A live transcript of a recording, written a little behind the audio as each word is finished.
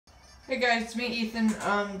Hey guys, it's me, Ethan.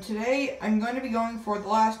 Today I'm going to be going for the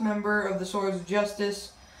last member of the Swords of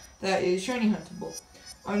Justice that is shiny huntable.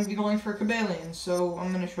 I'm going to be going for Cobalion, so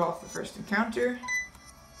I'm going to show off the first encounter.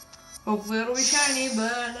 Hopefully it'll be shiny,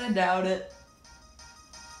 but I doubt it.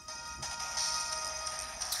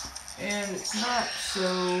 And it's not,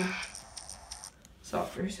 so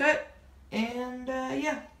soft reset. And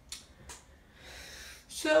yeah.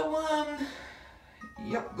 So,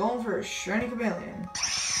 yep, going for a shiny Cobalion.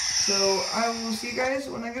 So, I will see you guys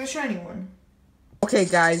when I get a shiny one. Okay,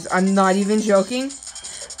 guys, I'm not even joking.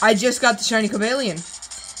 I just got the shiny Cobalion.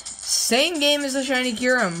 Same game as the shiny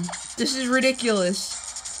Kyurem. This is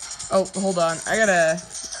ridiculous. Oh, hold on. I gotta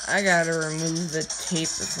remove the tape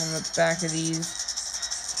that's on the back of these.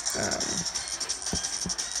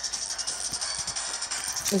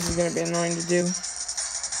 This is gonna be annoying to do.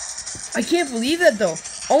 I can't believe that, though.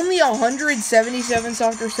 Only 177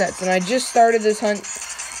 soft resets, and I just started this hunt,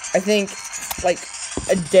 I think, like,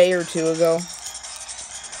 a day or two ago.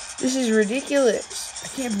 This is ridiculous. I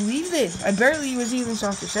can't believe this. I barely was even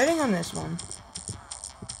soft resetting on this one.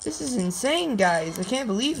 This is insane, guys. I can't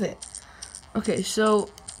believe it. Okay, so,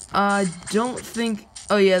 I don't think...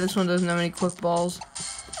 Oh, yeah, this one doesn't have any quick balls.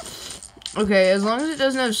 Okay, as long as it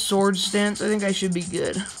doesn't have sword stance, I think I should be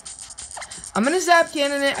good. I'm gonna zap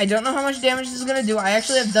cannon it. I don't know how much damage this is gonna do. I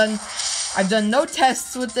actually have done no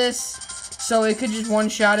tests with this, so it could just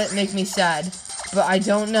one-shot it and make me sad. But I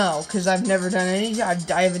don't know, because I've never done any, I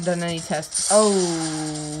haven't done any tests.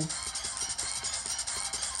 Oh.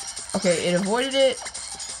 Okay, it avoided it.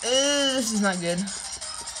 This is not good.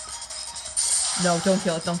 No, don't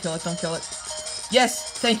kill it, don't kill it, don't kill it.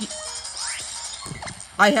 Yes, thank you.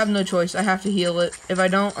 I have no choice. I have to heal it. If I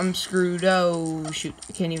don't, I'm screwed. Oh, shoot.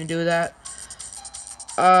 I can't even do that.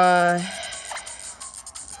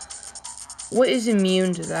 What is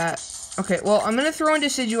immune to that? Okay, well, I'm gonna throw in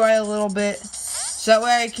Decidueye a little bit, so that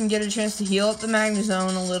way I can get a chance to heal up the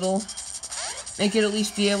Magnezone a little. Make it at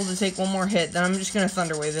least be able to take one more hit, then I'm just gonna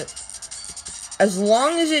Thunder Wave it. As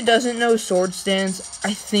long as it doesn't know Sword Stance,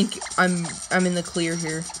 I think I'm in the clear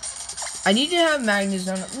here. I need to have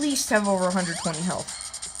Magnezone at least have over 120 health.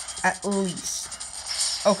 At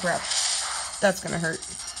least. Oh crap. That's gonna hurt.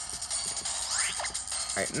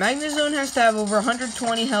 Alright, Magnezone has to have over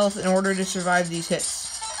 120 health in order to survive these hits.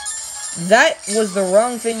 That was the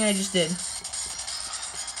wrong thing I just did.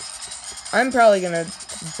 I'm probably gonna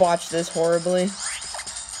botch this horribly.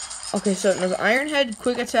 Okay, so it knows Iron Head,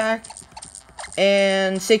 Quick Attack,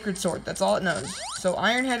 and Sacred Sword. That's all it knows. So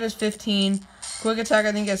Iron Head has 15, Quick Attack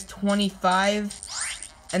I think has 25,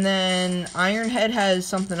 and then Iron Head has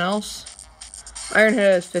something else. Iron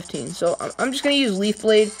Head has 15. So I'm just gonna use Leaf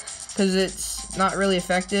Blade because it's not really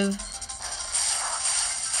effective.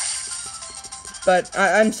 But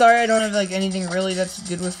I'm sorry I don't have like anything really that's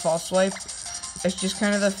good with False Swipe. It's just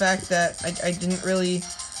kind of the fact that I didn't really...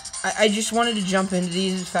 I just wanted to jump into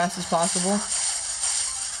these as fast as possible.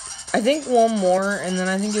 I think one more, and then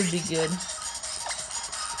I think it would be good.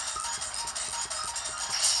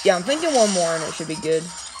 Yeah, I'm thinking one more, and it should be good.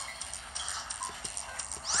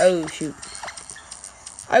 Oh, shoot.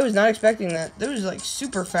 I was not expecting that. That was, like,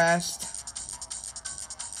 super fast.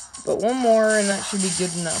 But one more, and that should be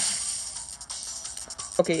good enough.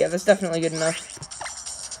 Okay, yeah, that's definitely good enough.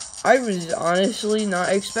 I was honestly not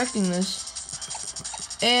expecting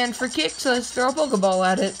this. And for kicks, let's throw a Pokeball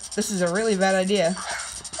at it. This is a really bad idea.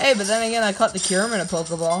 Hey, but then again, I caught the Kyurem in a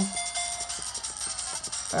Pokeball.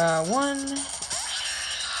 One.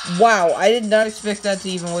 Wow, I did not expect that to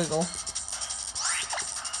even wiggle.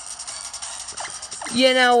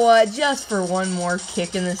 You know what? Just for one more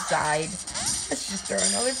kick in the side, let's just throw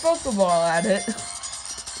another Pokeball at it.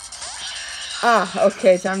 Ah,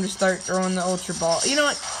 okay, time to start throwing the Ultra Ball. You know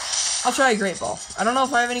what? I'll try a Great Ball. I don't know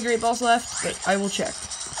if I have any Great Balls left, but I will check.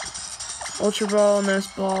 Ultra Ball,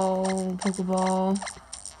 Nest Ball, Pokeball.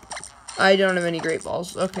 I don't have any Great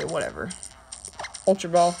Balls. Okay, whatever.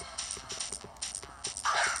 Ultra Ball.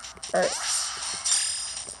 Alright.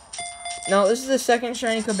 Now, this is the second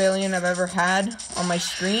shiny Cobalion I've ever had on my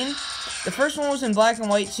screen. The first one was in black and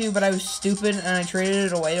white too, but I was stupid and I traded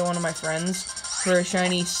it away to one of my friends for a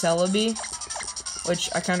shiny Celebi, which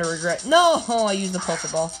I kind of regret. No! Oh, I used the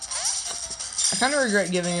Pokeball. I kind of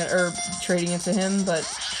regret giving it, or trading it to him, but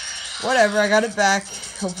whatever, I got it back.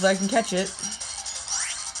 Hopefully I can catch it.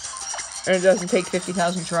 And it doesn't take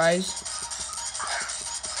 50,000 tries.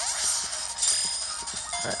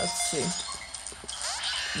 Alright, let's see.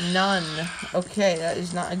 None. Okay, that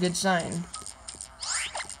is not a good sign.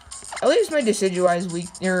 At least my Decidueye is weak,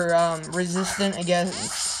 or resistant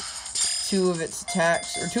against two of its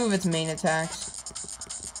attacks, or two of its main attacks.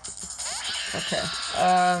 Okay.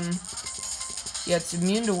 Yeah, it's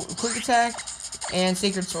immune to quick attack and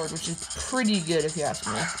sacred sword, which is pretty good if you ask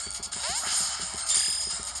me.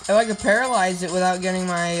 If I could paralyze it without getting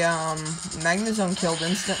my Magnezone killed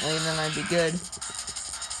instantly, then I'd be good.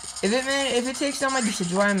 If it takes down my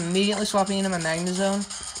Decidueye, I'm immediately swapping into my Magnezone,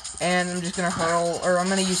 and I'm just gonna I'm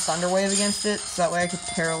gonna use Thunder Wave against it, so that way I could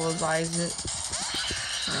paralyze it.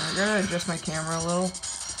 I'm gonna adjust my camera a little.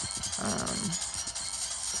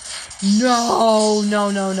 No,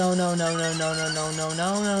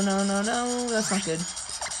 that's not good.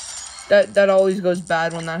 That always goes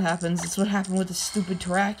bad when that happens. That's what happened with the stupid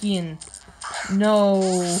Terrakion. No,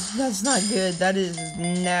 that's not good. That is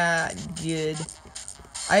not good.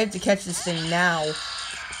 I have to catch this thing now.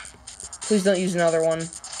 Please don't use another one.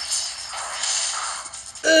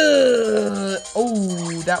 Ugh.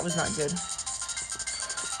 Oh, that was not good.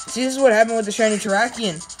 See, this is what happened with the shiny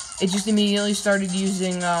Terrakion. It just immediately started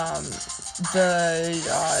using the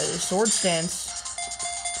sword stance,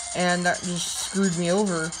 and that just screwed me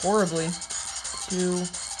over horribly.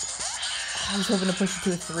 I was hoping to push it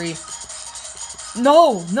to a 3.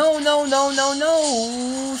 No!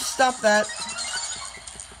 Stop that.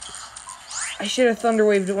 I should have Thunder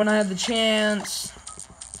Waved it when I had the chance.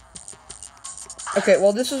 Okay,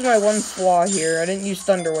 well, this was my one flaw here. I didn't use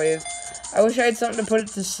Thunder Wave. I wish I had something to put it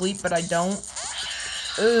to sleep, but I don't.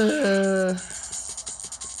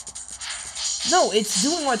 No, it's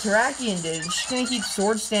doing what Terrakion did. It's just gonna keep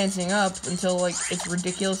sword stancing up until, like, it's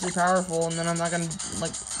ridiculously powerful, and then I'm not gonna,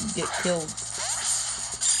 like, get killed.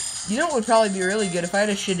 You know what would probably be really good? If I had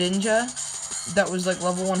a Shedinja that was, like,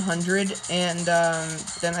 level 100, and,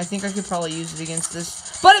 then I think I could probably use it against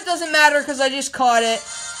this. But it doesn't matter, because I just caught it.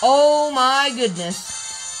 Oh my goodness.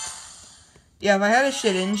 Yeah, if I had a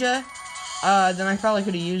Shedinja, then I probably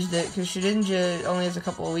could have used it, because Shedinja only has a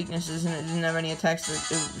couple of weaknesses, and it didn't have any attacks that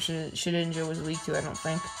Shedinja was weak to, I don't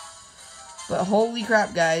think. But holy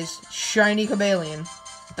crap, guys. Shiny Cobalion.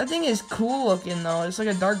 That thing is cool looking, though. It's like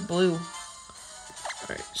a dark blue.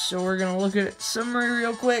 Alright, so we're gonna look at its summary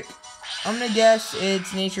real quick. I'm gonna guess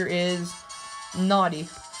its nature is naughty.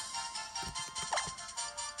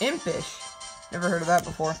 Impish. Never heard of that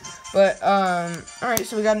before. But, alright,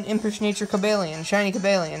 so we got an impish nature Cobalion. Shiny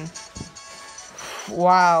Cobalion.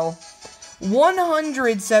 Wow.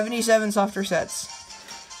 177 softer sets.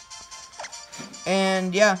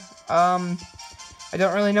 And, yeah, I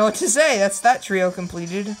don't really know what to say. That's that trio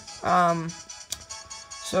completed. Yeah,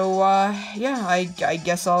 I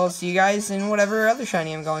guess I'll see you guys in whatever other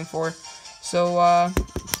shiny I'm going for. So,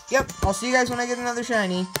 yep, I'll see you guys when I get another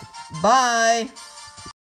shiny. Bye!